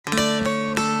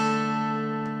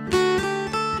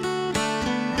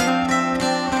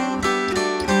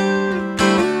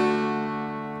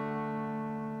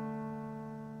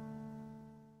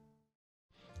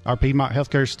Our Piedmont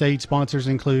Healthcare State sponsors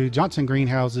include Johnson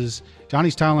Greenhouses,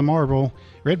 Johnny's Tile and Marble,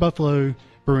 Red Buffalo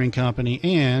Brewing Company,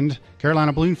 and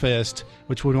Carolina Balloon Fest,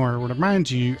 which would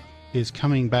remind you is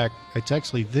coming back. It's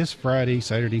actually this Friday,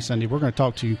 Saturday, Sunday. We're going to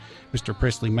talk to Mr.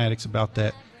 Presley Maddox about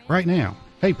that right now.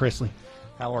 Hey, Presley.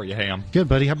 How are you, Ham? Good,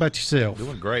 buddy. How about yourself?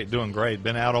 Doing great, doing great.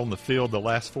 Been out on the field the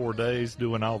last 4 days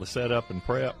doing all the setup and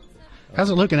prep. How's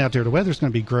it looking out there? The weather's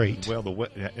going to be great. Well,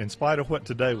 in spite of what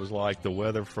today was like, the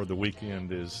weather for the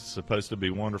weekend is supposed to be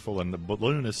wonderful, and the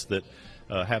balloonists that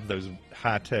have those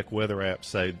high-tech weather apps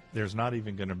say there's not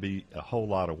even going to be a whole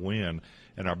lot of wind,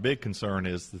 and our big concern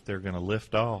is that they're going to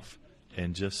lift off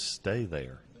and just stay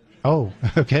there. Oh,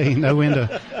 okay. No wind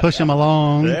to push them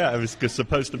along. Yeah, it was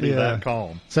supposed to be that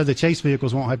calm. So the chase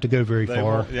vehicles won't have to go very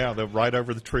far. Yeah, they're right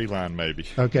over the tree line maybe.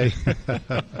 Okay.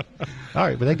 All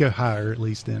right, but they go higher at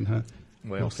least then, huh?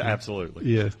 Well, absolutely.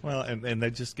 Yeah. Well, and they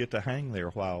just get to hang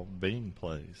there while Bing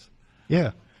plays.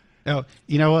 Yeah. Now,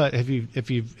 you know what?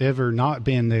 If you've ever not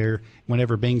been there,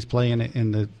 whenever Bing's playing it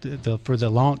in the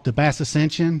Mass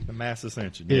Ascension,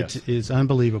 yes, it is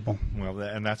unbelievable. Well,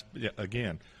 and that's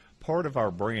again part of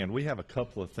our brand. We have a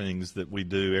couple of things that we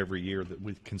do every year that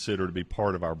we consider to be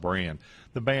part of our brand.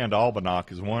 The band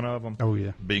Almanac is one of them. Oh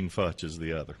yeah. Bing Futch is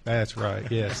the other. That's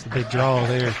right. Yes, the big draw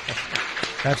there.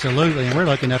 Absolutely, and we're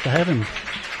lucky enough to have him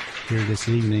here this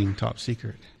evening. Top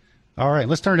secret. All right,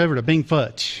 let's turn it over to Bing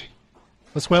Futch.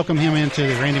 Let's welcome him into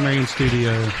the Randy Marion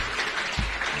studio.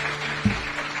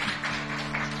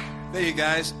 There you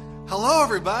guys. Hello,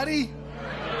 everybody.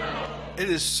 It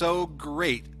is so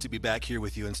great to be back here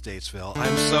with you in Statesville.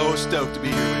 I'm so stoked to be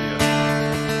here with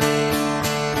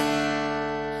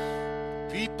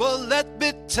you. People, let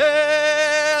me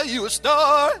tell you a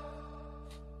story.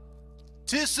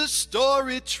 'Tis a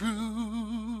story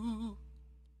true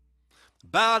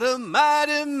about a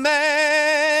mighty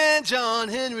man. John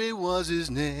Henry was his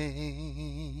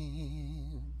name.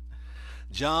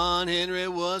 John Henry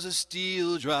was a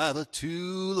steel driver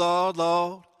too, Lord,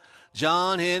 Lord.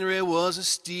 John Henry was a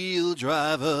steel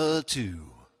driver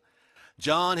too.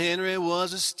 John Henry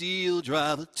was a steel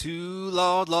driver too,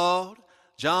 Lord, Lord.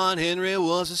 John Henry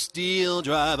was a steel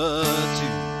driver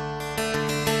too.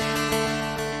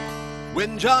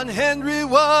 When John Henry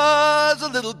was a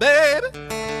little baby,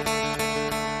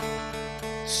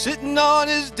 sitting on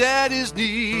his daddy's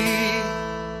knee,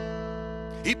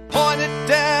 he pointed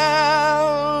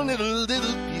down at a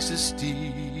little piece of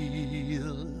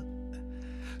steel.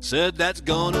 Said, that's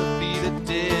gonna be the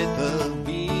death of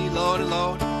me, Lordy,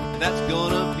 Lord. That's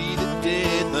gonna be the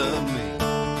death of me.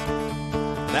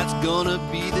 That's gonna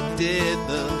be the death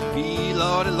of me,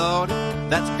 Lordy, Lord.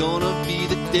 That's gonna be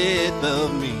the death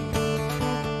of me.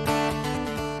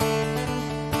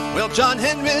 Well, John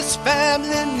Henry's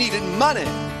family needed money.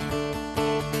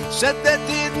 Said they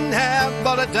didn't have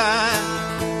but a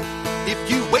dime. If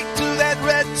you wait till that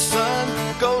red sun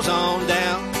goes on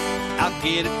down, I'll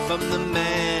get it from the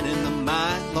man in the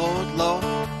mine, Lord, Lord.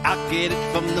 I'll get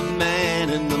it from the man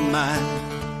in the mine.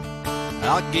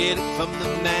 I'll get it from the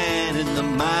man in the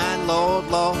mine, Lord,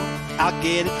 Lord. I'll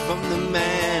get it from the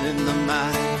man in the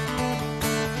mine.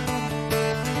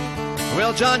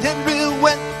 Well, John Henry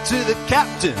went to the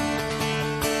captain.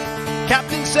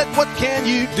 Captain said, what can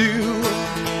you do?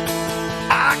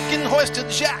 I can hoist a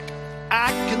jack,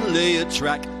 I can lay a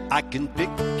track, I can pick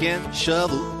and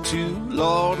shovel too,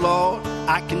 Lord, Lord.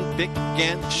 I can pick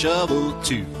and shovel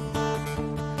too.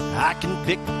 I can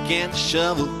pick and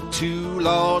shovel too,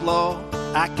 Lord, Lord.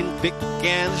 I can pick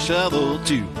and shovel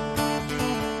too.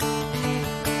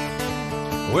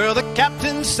 Well, the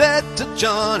captain said to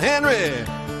John Henry,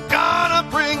 gonna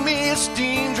bring me a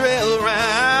steam drill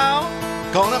round.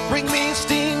 Gonna bring me a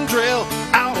steam drill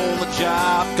out on the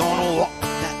job. Gonna walk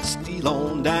that steel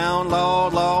on down,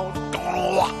 Lord, Lord.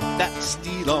 Gonna walk that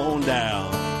steel on down.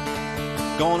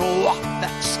 Gonna walk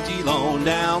that steel on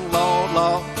down, Lord,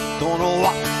 Lord. Gonna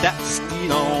walk that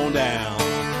steel on down.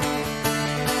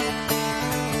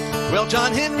 Well,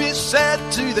 John Henry said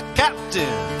to the captain,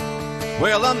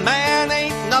 well, a man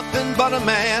ain't nothing but a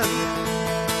man.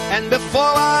 And before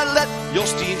I let your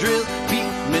steam drill beat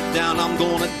me down, I'm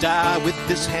gonna die with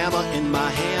this hammer in my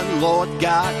hand, Lord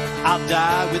God. I'll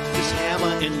die with this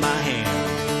hammer in my hand.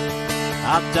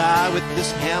 I'll die with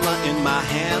this hammer in my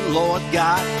hand, Lord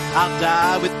God. I'll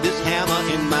die with this hammer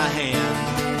in my hand.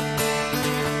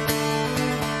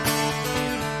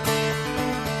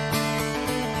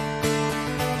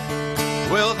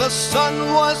 Well, the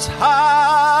sun was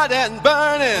hot and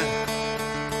burning.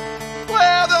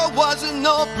 Well, there wasn't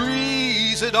no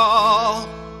breeze at all.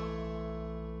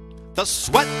 The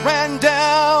sweat ran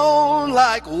down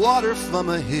like water from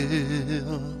a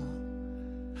hill.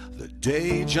 The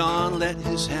day John let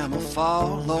his hammer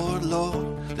fall, Lord,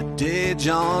 Lord, the day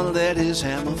John let his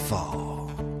hammer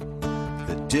fall.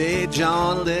 The day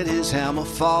John let his hammer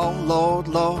fall, Lord,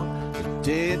 Lord, the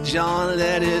day John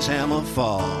let his hammer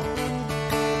fall.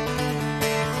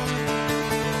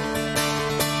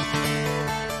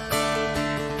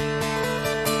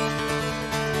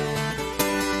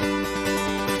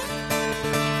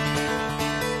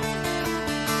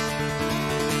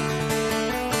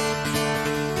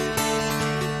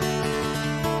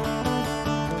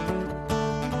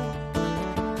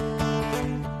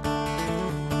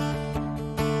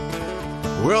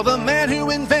 Well, the man who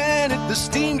invented the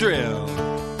steam drill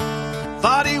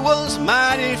thought he was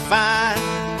mighty fine.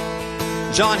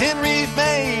 John Henry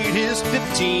made his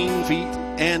 15 feet,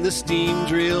 and the steam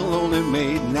drill only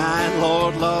made 9.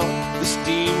 Lord, Lord, the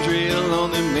steam drill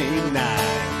only made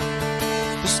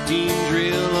 9. The steam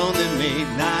drill only made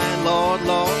 9. Lord,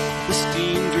 Lord, the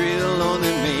steam drill only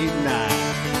made 9.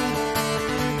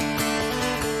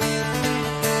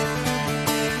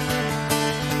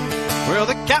 Well,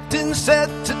 the captain said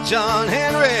to John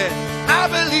Henry, I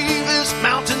believe this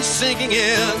mountain's sinking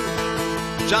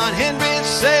in. John Henry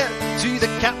said to the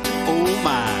captain, oh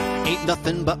my, ain't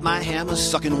nothing but my hammer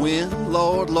sucking wind.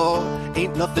 Lord, Lord,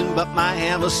 ain't nothing but my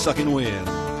hammer sucking wind.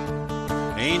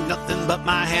 Ain't nothing but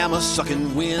my hammer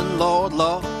sucking wind. Lord,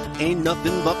 Lord, ain't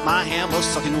nothing but my hammer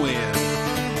sucking wind.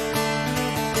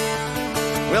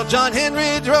 Well, John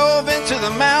Henry drove into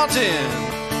the mountain.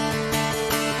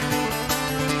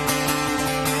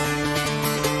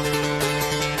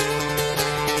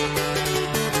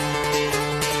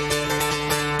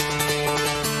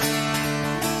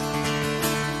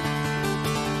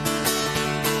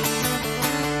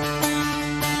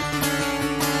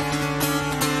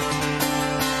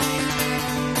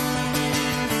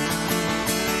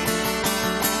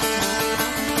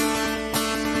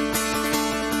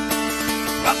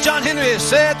 John Henry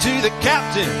said to the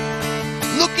captain,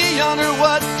 looky yonder,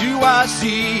 what do I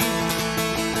see?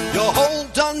 Your hole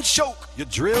done choke, your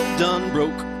drill done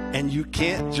broke, and you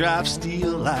can't drive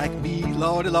steel like me.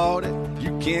 Lordy, Lordy,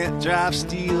 you can't drive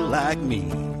steel like me.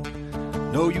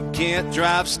 No, you can't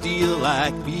drive steel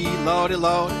like me. Lordy,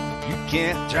 Lordy, you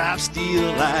can't drive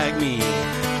steel like me.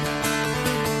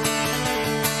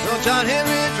 Well, John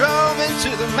Henry drove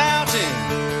into the mountain,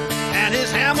 and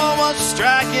his hammer was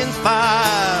striking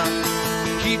fire.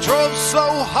 He drove so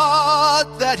hard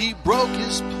that he broke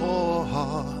his poor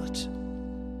heart.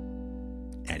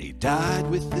 And he died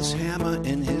with this hammer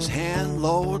in his hand,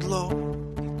 Lord, Lord.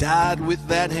 He died with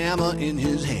that hammer in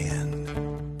his hand.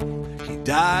 He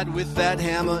died with that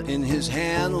hammer in his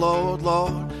hand, Lord,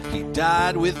 Lord. He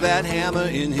died with that hammer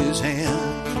in his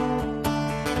hand.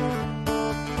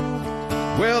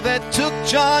 Well, that took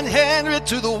John Henry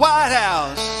to the White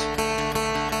House,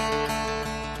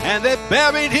 and they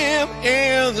buried him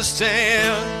in the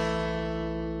sand.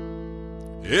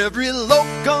 Every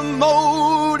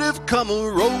locomotive come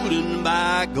a-rolling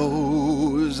by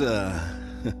goes,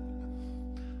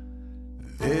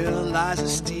 there lies a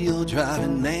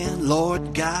steel-driving man,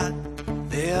 Lord God,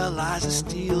 there lies a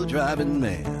steel-driving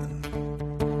man.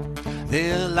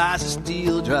 There lies a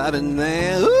steel-driving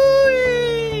man,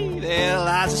 ooh-wee, there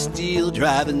lies a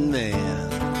steel-driving man.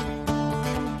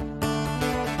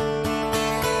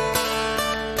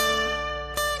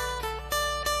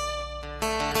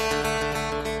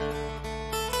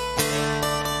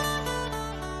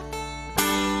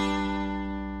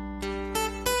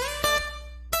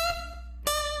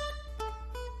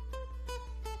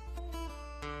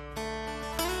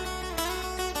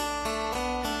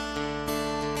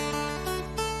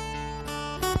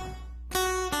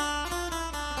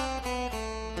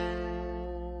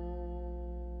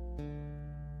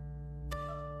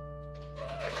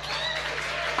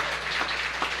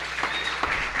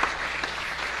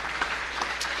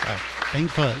 Bing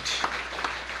Fudge.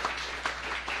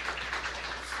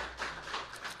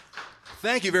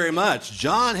 Thank you very much.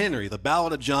 John Henry, the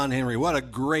Ballad of John Henry. What a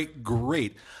great,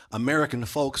 great American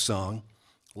folk song.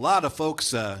 A lot of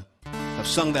folks have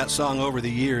sung that song over the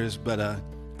years, but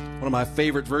one of my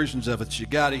favorite versions of it you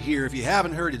got to hear. If you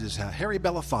haven't heard it, is Harry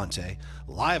Belafonte,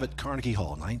 live at Carnegie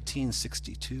Hall,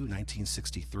 1962,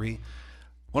 1963.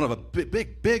 One of a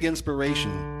big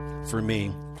inspiration for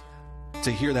me to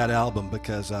hear that album,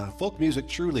 because folk music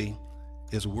truly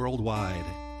is worldwide.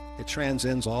 It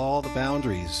transcends all the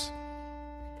boundaries.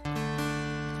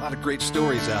 A lot of great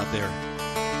stories out there.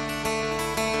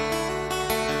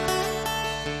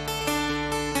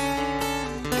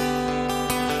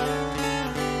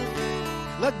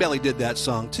 Leadbelly did that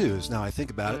song too, as now I think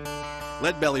about it.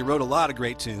 Leadbelly wrote a lot of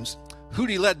great tunes.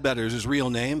 Hootie Ledbetter is his real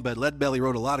name, but Leadbelly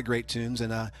wrote a lot of great tunes.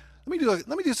 And let me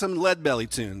do some Leadbelly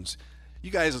tunes.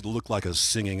 You guys look like a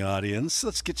singing audience.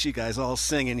 Let's get you guys all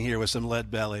singing here with some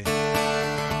Leadbelly.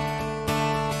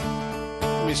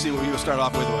 Let me see what we will start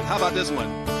off with. How about this one?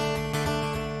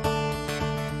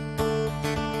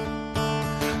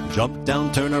 Jump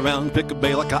down, turn around, pick a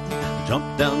bale of cotton.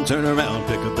 Jump down, turn around,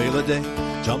 pick a bale a day.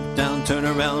 Jump down, turn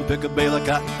around, pick a bale of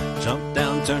cotton. Jump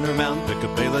down, turn around, pick a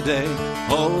bale a day.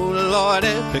 Oh,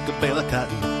 Lordy, pick a bale of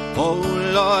cotton. Oh,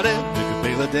 Lordy, pick a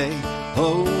bale a day.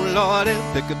 Oh, Lordy,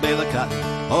 pick a bale of cotton.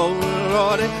 Oh,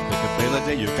 Lordy, pick a bale a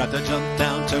day. You got to jump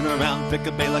down, turn around, pick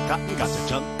a bale of cotton. Got to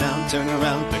jump down, turn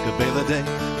around, pick a bale a day.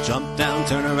 Jump down,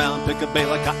 turn around, pick a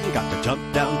bale of cotton. Got to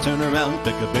jump down, turn around,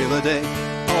 pick a bale a day.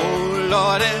 Oh,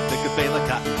 Lordy, pick a bale of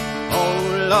cotton.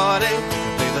 Oh, Lordy, pick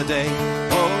a bale a day.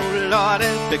 Oh, Lordy,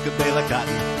 pick a bale of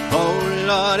cotton. Oh,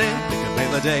 Lordy, pick a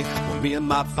bale a day. Well, me and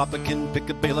my papa can pick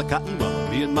a bale of cotton. Well,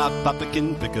 me and my papa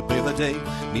can pick a bale a day.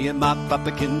 Me and my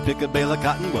papa can pick a bale of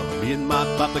cotton. Well, me and my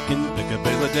papa can pick a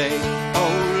bale a day.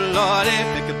 Oh, Lordy,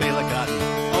 pick a bale of cotton.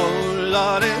 Oh,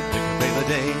 Lordy, pick a bale a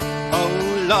day. Oh,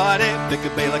 Lordy, pick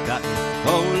a bale of cotton.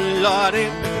 Oh, Lordy,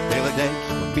 pick a bale a day.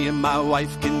 Me and my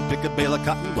wife can pick a bale of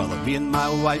cotton. Well, me and my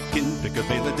wife can pick a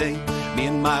bale a day. Me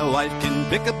and my wife can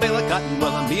pick a bale of cotton.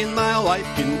 Well, me and my wife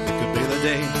can pick a bale a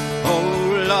day. Oh,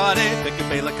 Lordy, pick a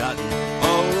bale of cotton.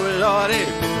 Oh, Lordy,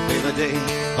 pick a bale a day.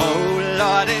 Oh,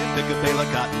 Lordy, pick a bale of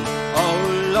cotton. Oh,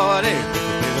 Lordy, pick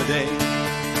a bale a day.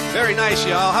 Very nice,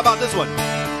 y'all. How about this one?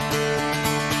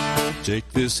 Take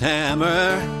this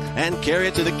hammer and carry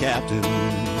it to the captain.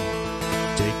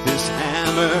 Take this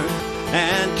hammer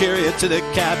and carry it to the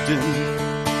captain.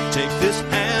 Take this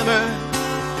hammer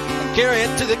and carry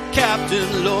it to the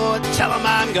captain. Lord, tell him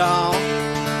I'm gone.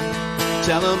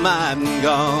 Tell him I'm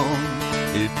gone.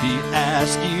 If he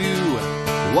asks you,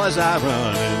 was I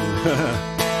running?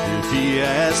 If he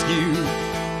asks you,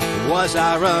 was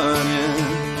I running?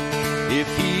 If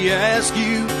he asks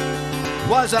you,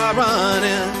 was I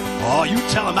running? Oh, you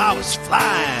tell him I was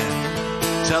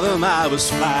flying. Tell him I was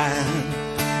flying.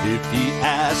 If he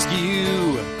asks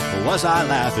you, was I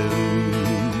laughing?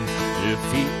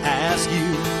 If he asks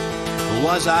you,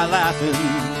 was I laughing?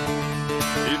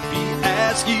 If he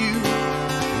asks you,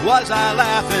 was I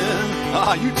laughing?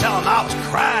 Oh, you tell him I was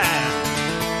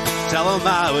crying. Tell him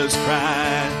I was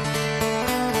crying.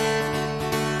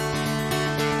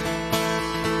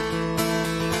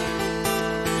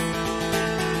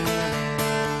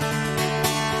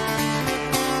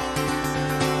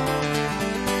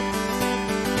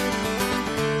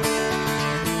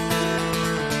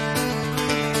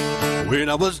 When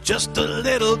I was just a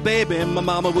little baby, my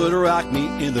mama would rock me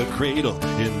in the cradle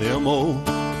in them old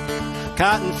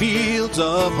cotton fields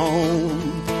of home.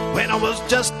 When I was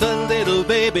just a little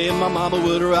baby, my mama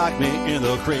would rock me in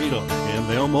the cradle in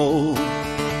them old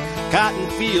cotton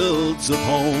fields of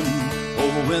home.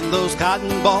 Oh, when those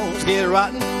cotton balls get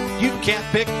rotten, you can't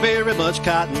pick very much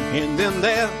cotton in them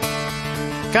there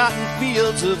cotton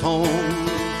fields of home.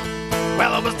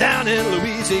 Well, I was down in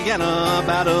Louisiana,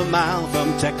 about a mile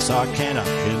from Texarkana,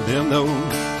 in them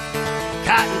those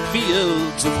cotton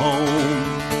fields of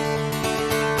home.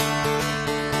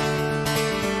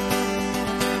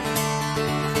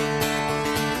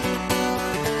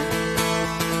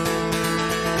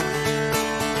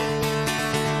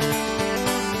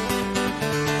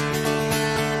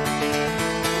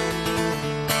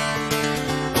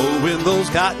 Oh, when those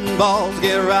cotton balls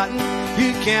get rotten,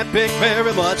 you can't pick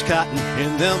very much cotton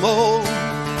in them old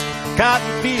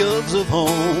cotton fields of home.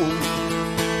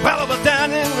 Well, I was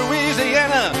down in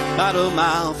Louisiana, about a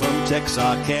mile from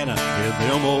Texarkana, in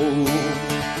them old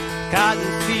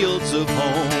cotton fields of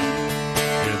home.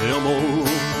 In them old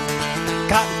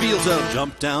cotton fields of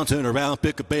jump down, turn around,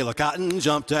 pick a bale of cotton.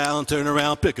 Jump down, turn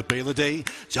around, pick a bale a day.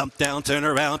 Jump down, turn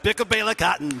around, pick a bale of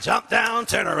cotton. Jump down,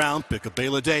 turn around, pick a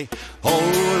bale a day. Oh,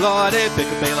 Lordy, pick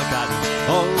a bale of cotton.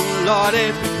 Oh,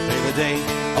 Lordy, pick a bale a day.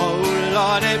 Oh,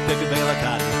 Lordy, pick a bale of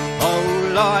cotton. Oh,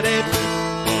 Lordy, pick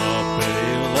a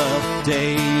bale of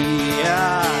day.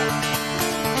 Yeah.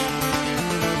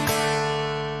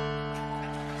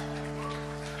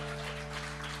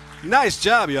 Nice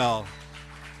job, y'all.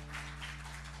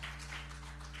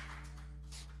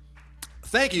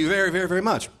 Thank you very, very, very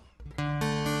much.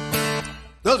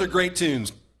 Those are great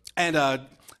tunes. And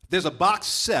there's a box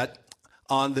set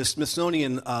on the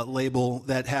Smithsonian label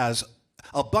that has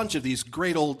a bunch of these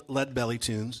great old Leadbelly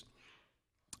tunes,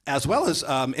 as well as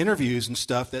interviews and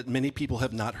stuff that many people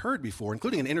have not heard before,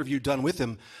 including an interview done with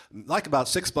him like about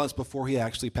 6 months before he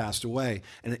actually passed away.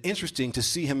 And it's interesting to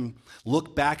see him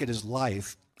look back at his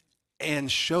life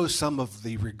and show some of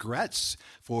the regrets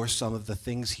for some of the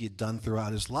things he had done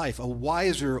throughout his life. A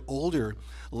wiser, older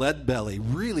Leadbelly,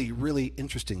 really, really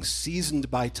interesting,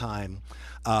 seasoned by time,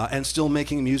 and still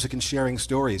making music and sharing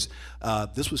stories.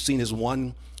 This was seen as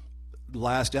one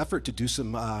last effort to do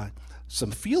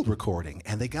some field recording,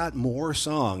 and they got more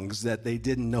songs that they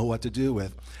didn't know what to do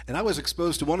with. And I was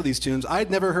exposed to one of these tunes.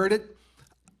 I'd never heard it.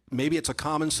 Maybe it's a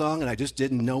common song, and I just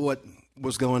didn't know what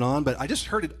was going on, but I just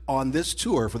heard it on this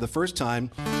tour for the first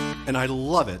time, and I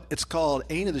love it. It's called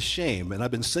Ain't It a Shame, and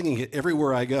I've been singing it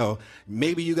everywhere I go.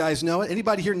 Maybe you guys know it.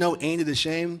 Anybody here know Ain't It a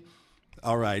Shame?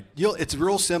 All right. It's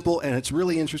real simple, and it's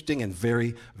really interesting and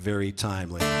very, very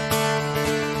timely.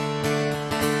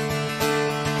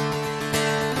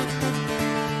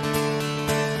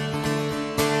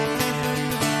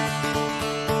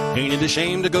 Ain't it a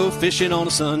shame to go fishing on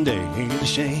a Sunday? Ain't it a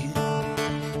shame?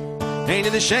 Ain't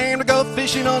it a shame to go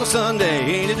fishing on a Sunday?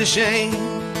 Ain't it a shame?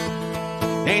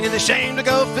 Ain't it a shame to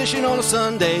go fishing on a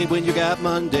Sunday when you got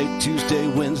Monday, Tuesday,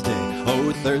 Wednesday,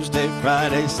 oh, Thursday,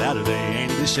 Friday, Saturday?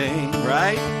 Ain't it a shame,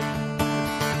 right?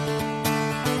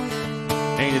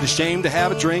 Ain't it a shame to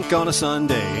have a drink on a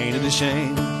Sunday? Ain't it a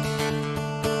shame?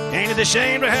 Ain't it a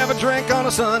shame to have a drink on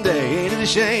a Sunday? Ain't it a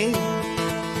shame?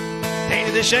 Ain't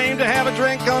it a shame to have a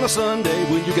drink on a Sunday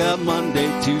when you got Monday,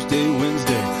 Tuesday,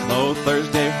 Wednesday, oh,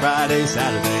 Thursday, Friday,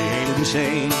 Saturday? Ain't it a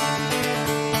shame?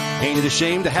 Ain't it a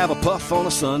shame to have a puff on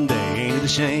a Sunday? Ain't it a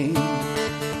shame?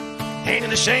 Ain't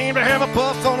it a shame to have a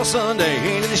puff on a Sunday?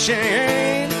 Ain't it a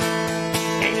shame?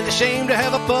 Ain't it a shame to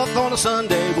have a puff on a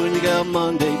Sunday when you got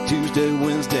Monday, Tuesday,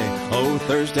 Wednesday, oh,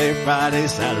 Thursday, Friday,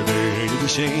 Saturday? Ain't it a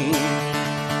shame?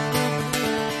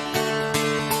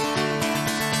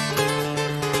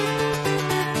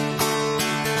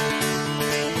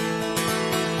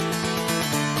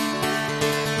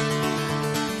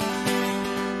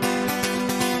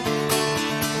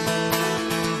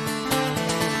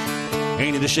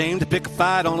 Ain't it a shame to pick a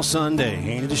fight on a Sunday?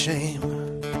 Ain't it a shame?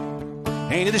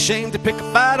 Ain't it a shame to pick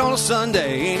a fight on a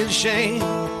Sunday? Ain't it a shame?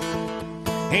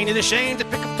 Ain't it a shame to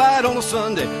pick a fight on a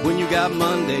Sunday when you got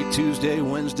Monday, Tuesday,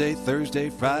 Wednesday, Thursday,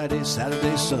 Friday,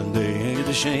 Saturday, Sunday? Ain't it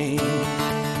a shame?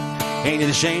 Ain't it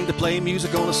a shame to play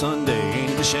music on a Sunday?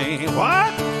 Ain't it a shame?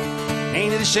 What?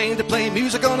 Ain't it a shame to play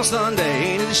music on a Sunday?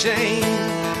 Ain't it a shame?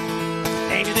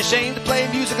 Ain't it a shame to play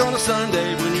music on a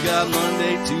Sunday when you got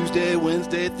Monday, Tuesday,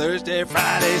 Wednesday, Thursday,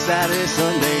 Friday, Saturday,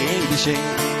 Sunday? Ain't it a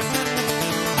shame?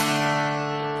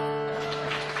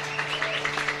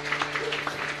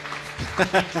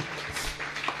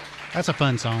 That's a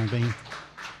fun song,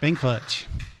 Bing Clutch.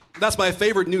 That's my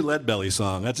favorite new Leadbelly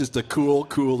song. That's just a cool,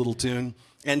 cool little tune.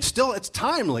 And still, it's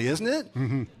timely, isn't it?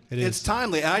 Mm-hmm. It is. It's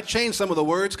timely. And I changed some of the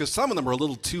words because some of them are a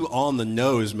little too on the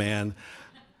nose, man.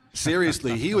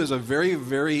 Seriously, he was a very,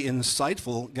 very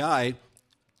insightful guy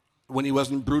when he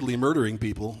wasn't brutally murdering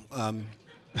people.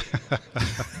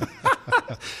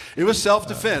 It was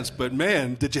self-defense, but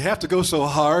man, did you have to go so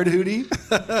hard, Hootie?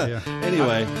 Yeah.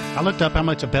 Anyway. I looked up how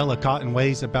much a bale of cotton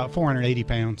weighs, about 480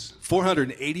 pounds.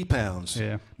 480 pounds.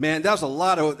 Yeah. Man, that's a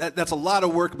lot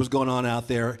of work that was going on out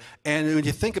there. And when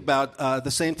you think about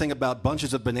the same thing about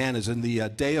bunches of bananas in the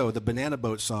Deo, the banana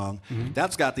boat song,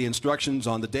 that's got the instructions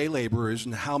on the day laborers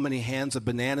and how many hands of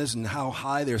bananas and how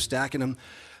high they're stacking them.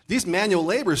 These manual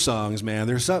labor songs, man,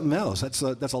 they're something else. That's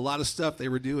a lot of stuff they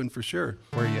were doing for sure.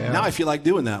 Where you at? Now I feel like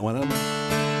doing that one.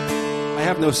 I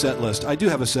have no set list. I do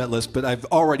have a set list, but I've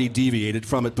already deviated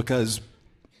from it because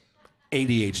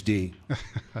ADHD.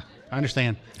 I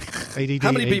understand. ADD.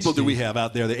 How many people do ADHD. we have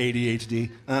out there, the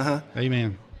ADHD? Uh-huh.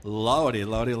 Amen. Lordy,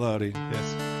 lordy, lordy.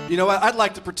 Yes. You know what? I'd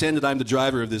like to pretend that I'm the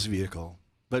driver of this vehicle,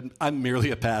 but I'm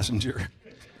merely a passenger.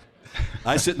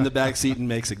 I sit in the back seat and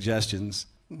make suggestions.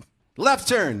 Left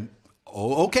turn.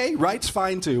 Oh, okay. Right's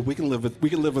fine too. We can live with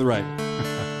right.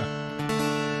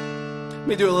 Let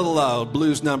me do a little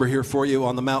blues number here for you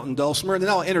on the Mountain Dulcimer, and then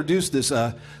I'll introduce this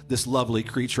lovely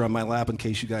creature on my lap in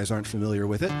case you guys aren't familiar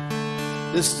with it.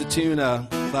 This is a tune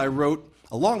that I wrote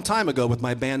a long time ago with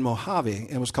my band Mojave,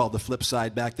 and it was called The Flip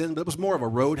Side back then, but it was more of a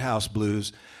roadhouse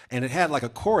blues, and it had like a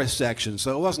chorus section,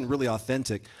 so it wasn't really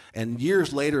authentic. And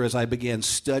years later, as I began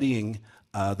studying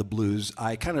the blues,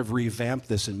 I kind of revamped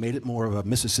this and made it more of a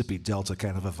Mississippi Delta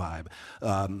kind of a vibe.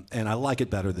 And I like it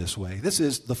better this way. This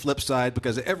is The Flip Side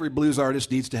because every blues artist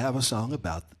needs to have a song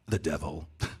about the devil.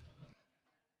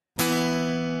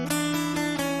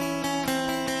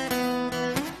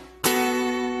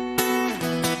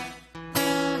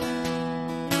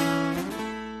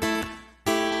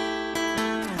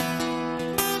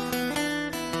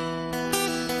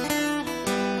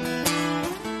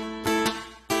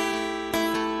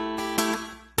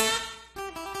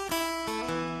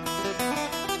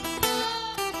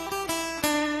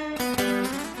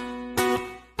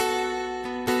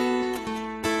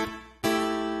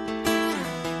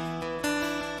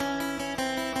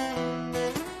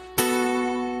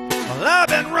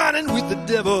 been running with the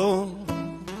devil,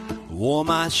 wore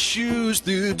my shoes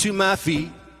through to my feet.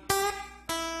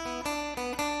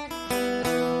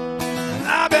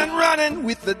 I've been running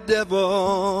with the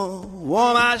devil,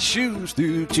 wore my shoes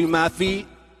through to my feet.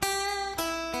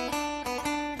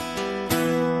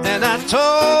 And I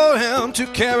told him to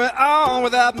carry on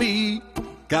without me.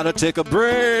 Gotta take a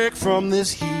break from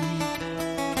this heat.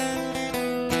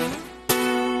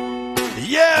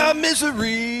 Yeah,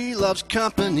 misery loves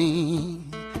company,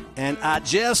 and I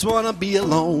just wanna be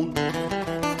alone.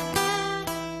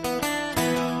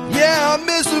 Yeah,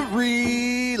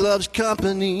 misery loves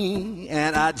company,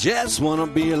 and I just wanna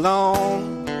be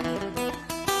alone.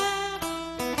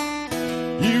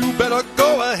 You better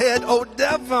go ahead, oh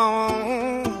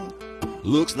devil.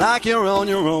 Looks like you're on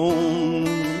your own.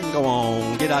 Go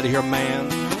on, get out of here, man.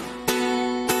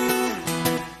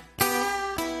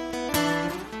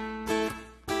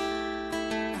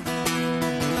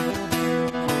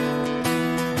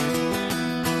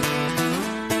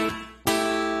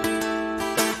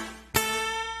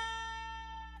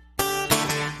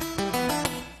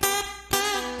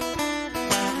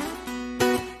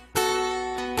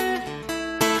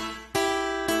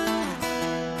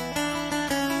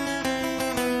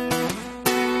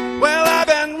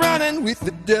 With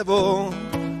the devil,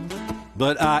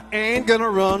 but I ain't gonna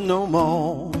run no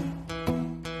more.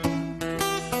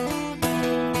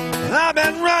 I've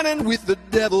been running with the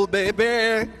devil,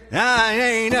 baby. I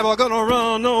ain't ever gonna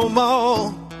run no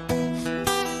more.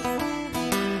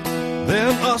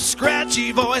 Then a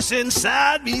scratchy voice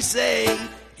inside me say,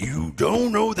 you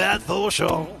don't know that for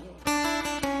sure.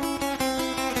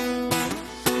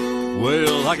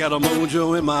 Well, I got a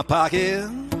mojo in my pocket,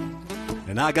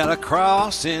 and I got a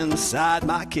cross inside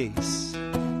my case.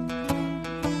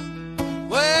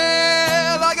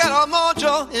 Well, I got a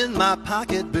mojo in my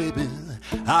pocket, baby.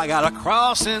 I got a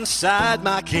cross inside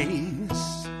my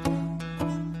case.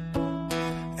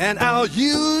 And I'll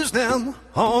use them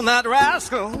on that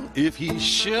rascal if he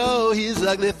show his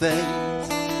ugly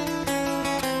face.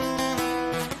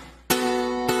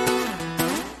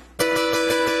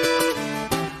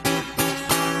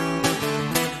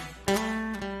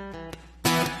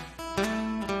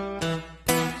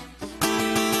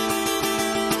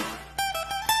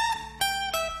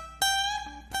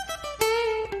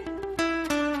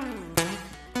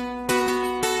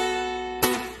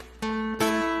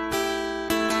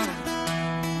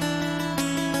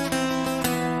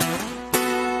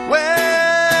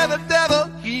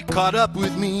 Caught up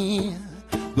with me,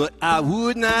 but I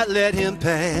would not let him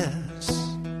pass.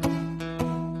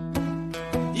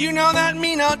 You know that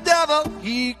mean old devil,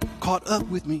 he caught up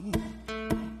with me.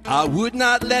 I would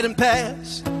not let him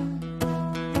pass.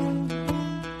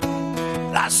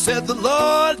 I said, the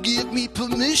Lord give me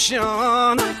permission